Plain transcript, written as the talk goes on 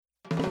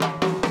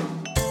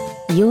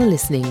You're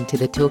listening to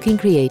the Talking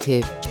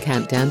Creative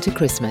Countdown to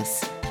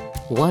Christmas.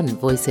 One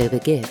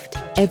voiceover gift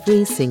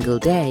every single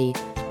day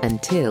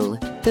until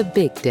the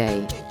big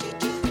day.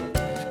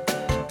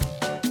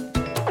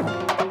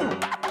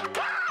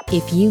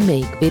 If you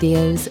make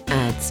videos,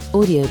 ads,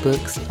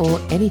 audiobooks,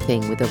 or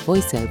anything with a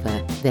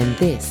voiceover, then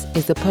this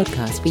is the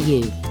podcast for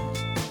you.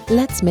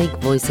 Let's make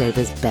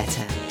voiceovers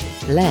better.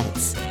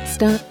 Let's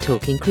start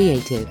talking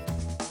creative.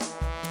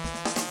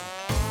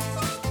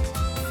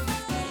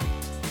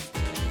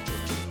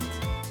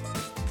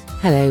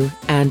 Hello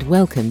and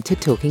welcome to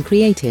Talking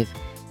Creative,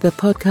 the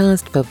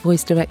podcast for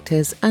voice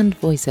directors and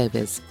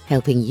voiceovers,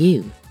 helping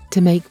you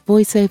to make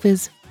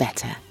voiceovers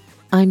better.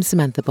 I'm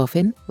Samantha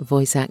Boffin,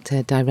 voice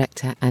actor,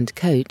 director and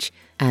coach,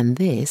 and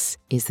this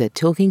is the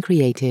Talking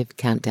Creative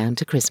Countdown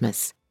to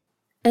Christmas.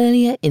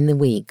 Earlier in the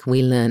week,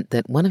 we learnt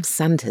that one of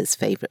Santa's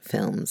favourite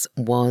films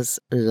was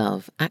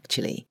Love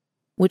Actually,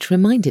 which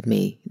reminded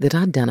me that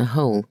I'd done a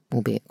whole,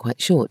 albeit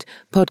quite short,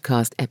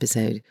 podcast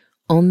episode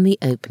on the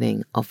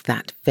opening of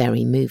that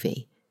very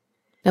movie.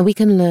 Now we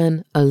can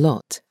learn a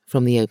lot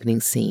from the opening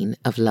scene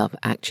of Love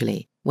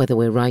Actually, whether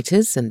we're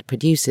writers and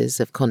producers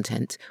of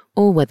content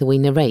or whether we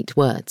narrate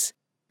words,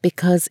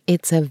 because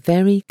it's a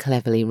very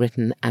cleverly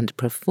written and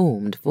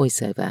performed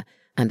voiceover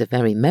and a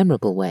very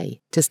memorable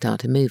way to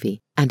start a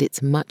movie, and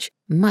it's much,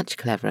 much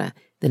cleverer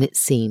than it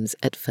seems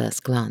at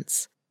first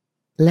glance.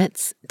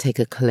 Let's take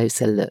a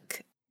closer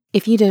look.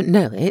 If you don't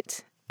know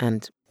it,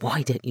 and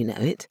why don't you know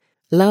it,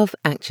 Love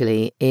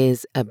Actually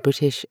is a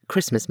British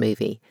Christmas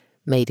movie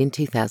made in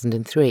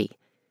 2003,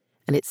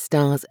 and it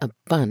stars a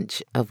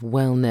bunch of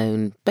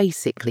well-known,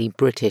 basically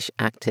British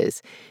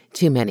actors.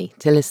 Too many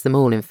to list them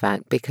all, in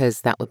fact,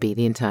 because that would be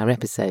the entire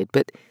episode,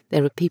 but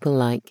there are people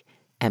like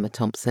Emma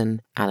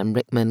Thompson, Alan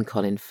Rickman,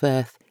 Colin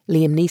Firth,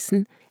 Liam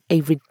Neeson,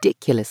 a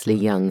ridiculously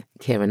young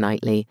Keira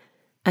Knightley,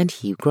 and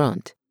Hugh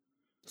Grant.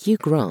 Hugh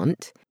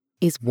Grant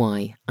is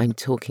why I'm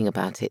talking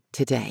about it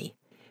today,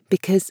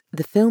 because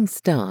the film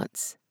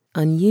starts,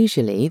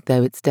 unusually,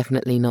 though it's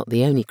definitely not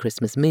the only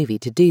Christmas movie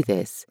to do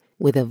this,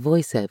 with a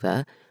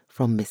voiceover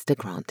from Mr.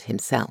 Grant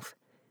himself.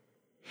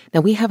 Now,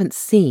 we haven't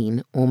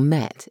seen or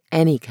met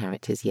any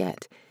characters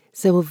yet,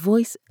 so a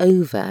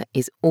voice-over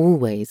is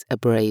always a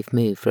brave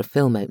move for a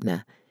film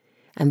opener.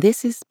 And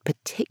this is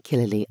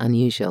particularly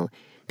unusual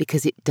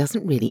because it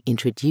doesn't really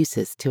introduce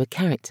us to a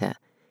character.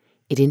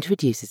 It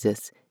introduces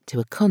us to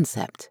a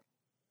concept.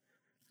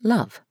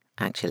 Love,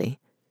 actually.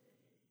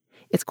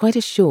 It's quite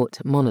a short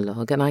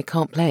monologue and I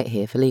can't play it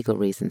here for legal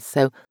reasons,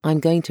 so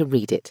I'm going to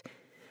read it.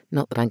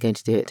 Not that I'm going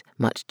to do it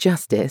much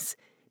justice,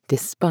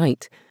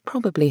 despite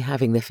probably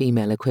having the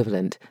female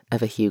equivalent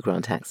of a Hugh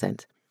Grant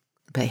accent.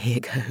 But here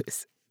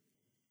goes.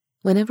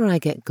 Whenever I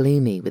get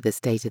gloomy with the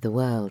state of the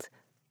world,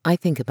 I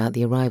think about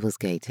the arrivals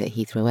gate at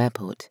Heathrow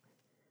Airport.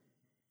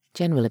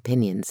 General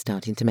opinion's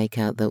starting to make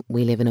out that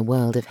we live in a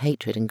world of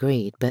hatred and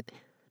greed, but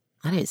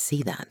I don't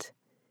see that.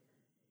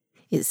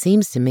 It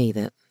seems to me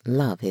that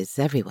love is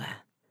everywhere.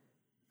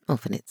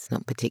 Often it's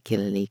not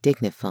particularly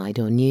dignified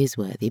or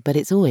newsworthy, but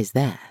it's always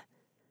there.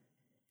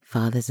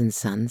 Fathers and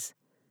sons,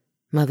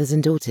 mothers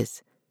and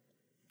daughters,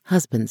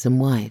 husbands and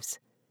wives,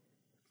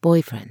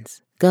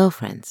 boyfriends,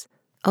 girlfriends,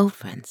 old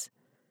friends.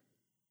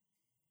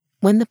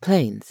 When the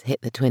planes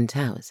hit the Twin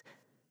Towers,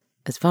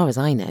 as far as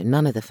I know,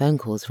 none of the phone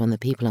calls from the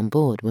people on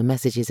board were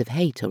messages of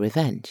hate or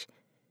revenge.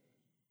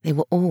 They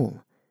were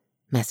all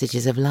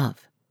messages of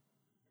love.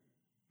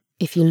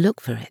 If you look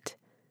for it,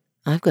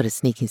 I've got a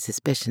sneaking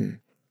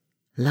suspicion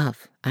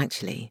love,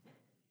 actually,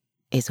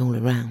 is all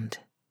around.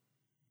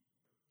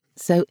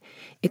 So,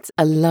 it's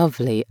a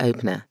lovely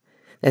opener.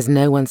 There's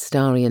no one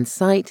starry in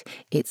sight.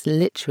 It's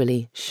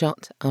literally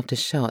shot after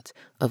shot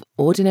of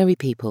ordinary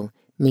people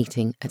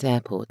meeting at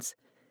airports.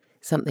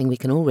 Something we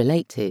can all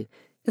relate to,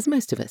 as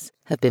most of us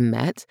have been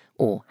met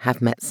or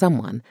have met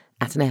someone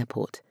at an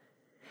airport.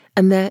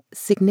 And they're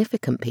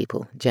significant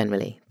people,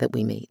 generally, that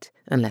we meet,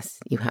 unless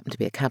you happen to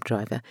be a cab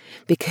driver,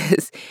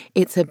 because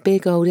it's a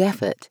big old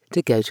effort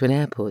to go to an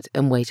airport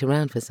and wait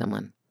around for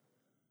someone.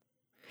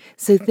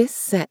 So this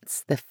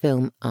sets the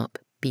film up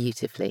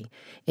beautifully.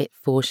 It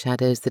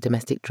foreshadows the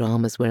domestic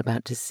dramas we're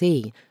about to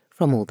see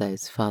from all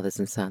those fathers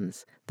and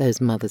sons,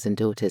 those mothers and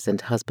daughters and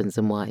husbands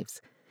and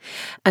wives.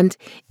 And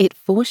it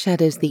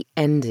foreshadows the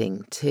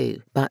ending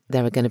too, but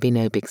there are going to be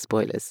no big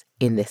spoilers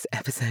in this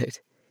episode.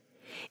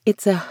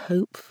 It's a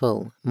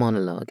hopeful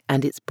monologue,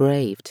 and it's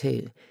brave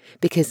too,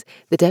 because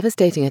the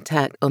devastating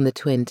attack on the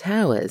Twin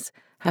Towers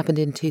happened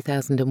in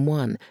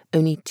 2001,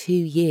 only 2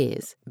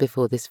 years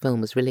before this film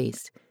was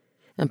released,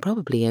 and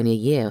probably only a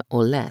year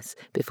or less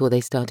before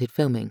they started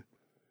filming.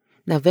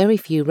 Now, very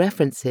few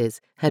references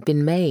had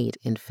been made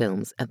in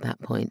films at that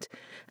point,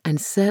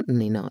 and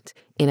certainly not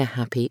in a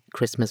happy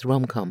Christmas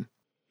rom-com.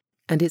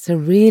 And it's a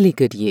really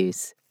good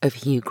use of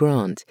Hugh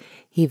Grant.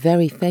 He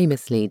very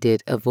famously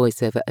did a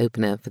voiceover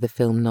opener for the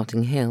film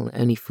Notting Hill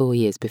only 4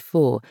 years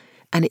before,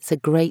 and it's a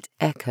great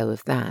echo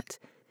of that.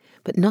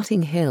 But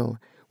Notting Hill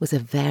was a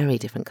very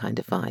different kind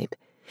of vibe.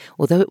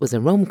 Although it was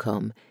a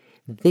rom-com,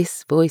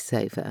 this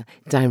voiceover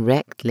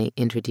directly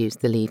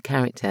introduced the lead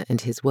character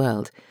and his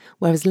world,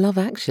 whereas Love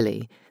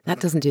Actually, that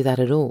doesn't do that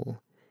at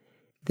all.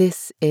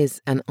 This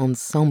is an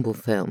ensemble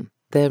film.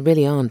 There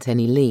really aren't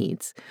any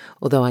leads,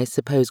 although I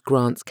suppose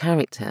Grant's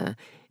character,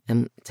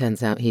 and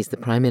turns out he's the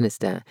Prime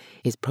Minister,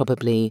 is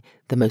probably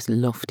the most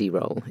lofty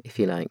role, if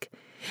you like.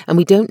 And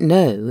we don't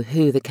know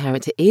who the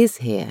character is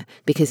here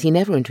because he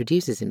never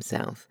introduces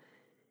himself.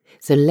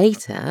 So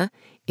later,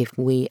 if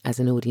we as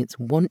an audience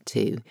want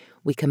to,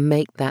 we can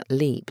make that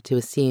leap to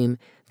assume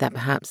that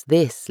perhaps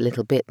this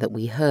little bit that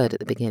we heard at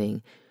the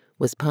beginning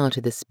was part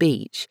of the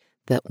speech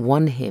that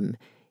won him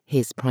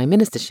his prime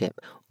ministership,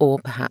 or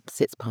perhaps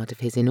it's part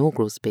of his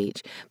inaugural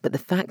speech. But the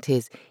fact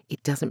is,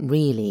 it doesn't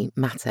really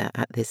matter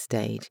at this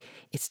stage.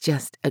 It's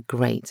just a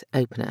great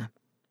opener.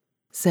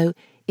 So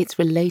it's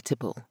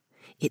relatable,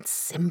 it's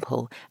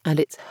simple, and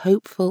it's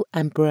hopeful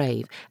and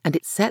brave, and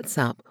it sets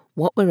up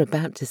what we're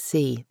about to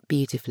see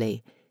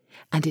beautifully.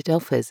 And it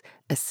offers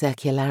a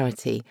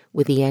circularity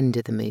with the end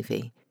of the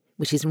movie,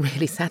 which is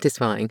really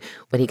satisfying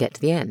when you get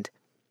to the end.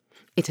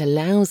 It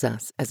allows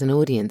us as an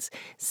audience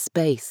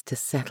space to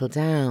settle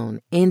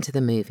down into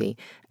the movie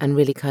and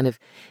really kind of,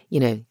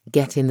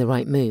 get in the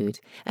right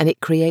mood. And it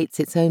creates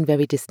its own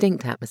very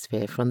distinct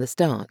atmosphere from the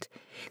start.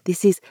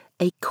 This is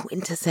a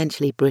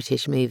quintessentially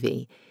British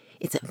movie.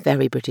 It's a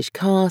very British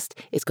cast,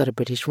 it's got a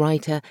British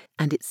writer,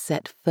 and it's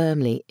set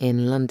firmly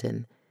in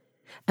London.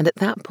 And at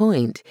that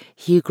point,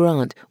 Hugh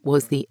Grant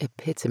was the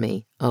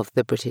epitome of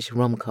the British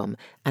rom-com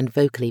and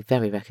vocally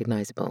very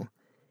recognisable.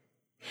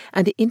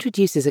 And it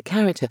introduces a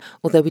character,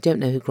 although we don't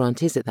know who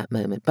Grant is at that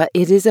moment, but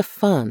it is a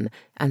fun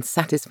and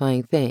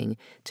satisfying thing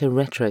to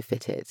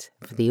retrofit it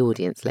for the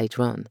audience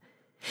later on.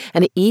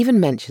 And it even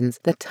mentions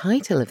the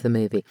title of the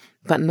movie,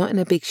 but not in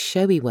a big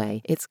showy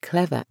way. It's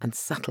clever and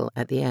subtle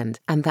at the end.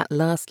 And that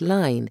last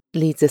line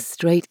leads us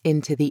straight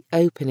into the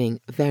opening,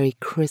 very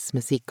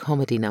Christmassy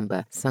comedy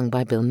number sung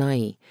by Bill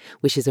Nighy,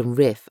 which is a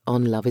riff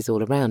on Love Is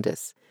All Around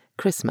Us.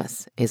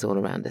 Christmas is all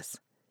around us.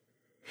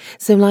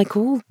 So like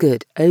all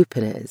good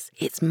openers,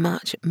 it's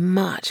much,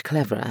 much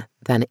cleverer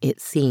than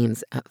it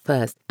seems at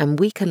first, and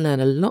we can learn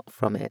a lot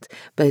from it,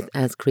 both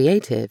as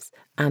creatives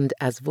and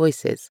as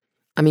voices.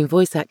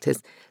 Voice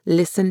actors,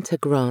 listen to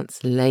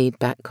Grant's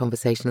laid-back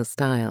conversational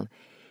style.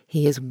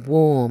 He is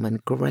warm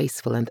and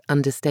graceful and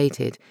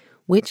understated,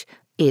 which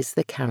is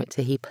the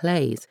character he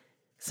plays.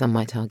 Some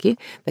might argue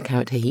the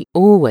character he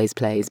always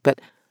plays, but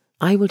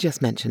I will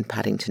just mention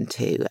Paddington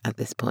 2 at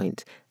this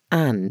point,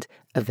 and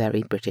A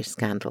Very British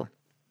Scandal.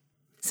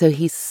 So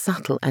he's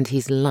subtle and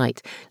he's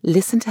light.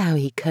 Listen to how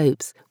he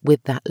copes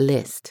with that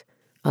list.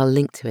 I'll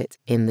link to it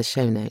in the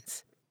show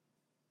notes.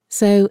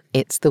 So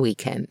it's the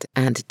weekend,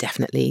 and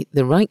definitely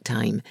the right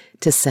time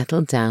to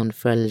settle down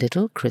for a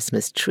little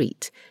Christmas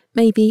treat,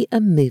 maybe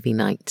a movie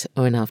night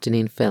or an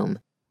afternoon film.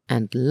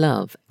 And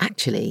Love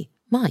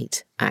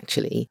might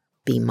actually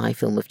be my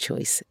film of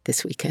choice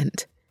this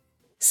weekend.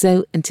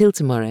 So until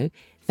tomorrow,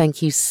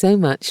 thank you so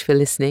much for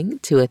listening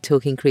to a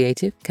Talking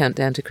Creative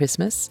Countdown to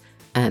Christmas,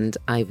 and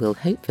I will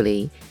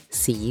hopefully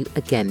see you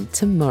again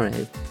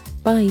tomorrow.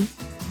 Bye.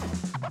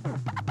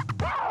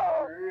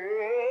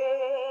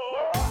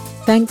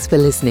 Thanks for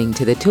listening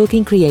to the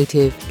Talking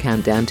Creative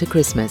Countdown to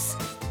Christmas.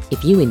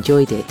 If you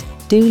enjoyed it,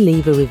 do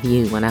leave a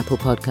review on Apple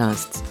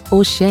Podcasts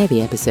or share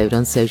the episode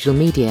on social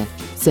media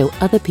so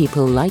other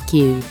people like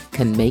you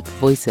can make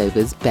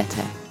voiceovers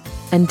better.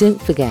 And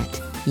don't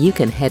forget, you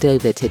can head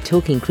over to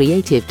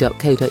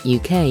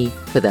talkingcreative.co.uk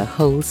for the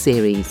whole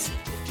series.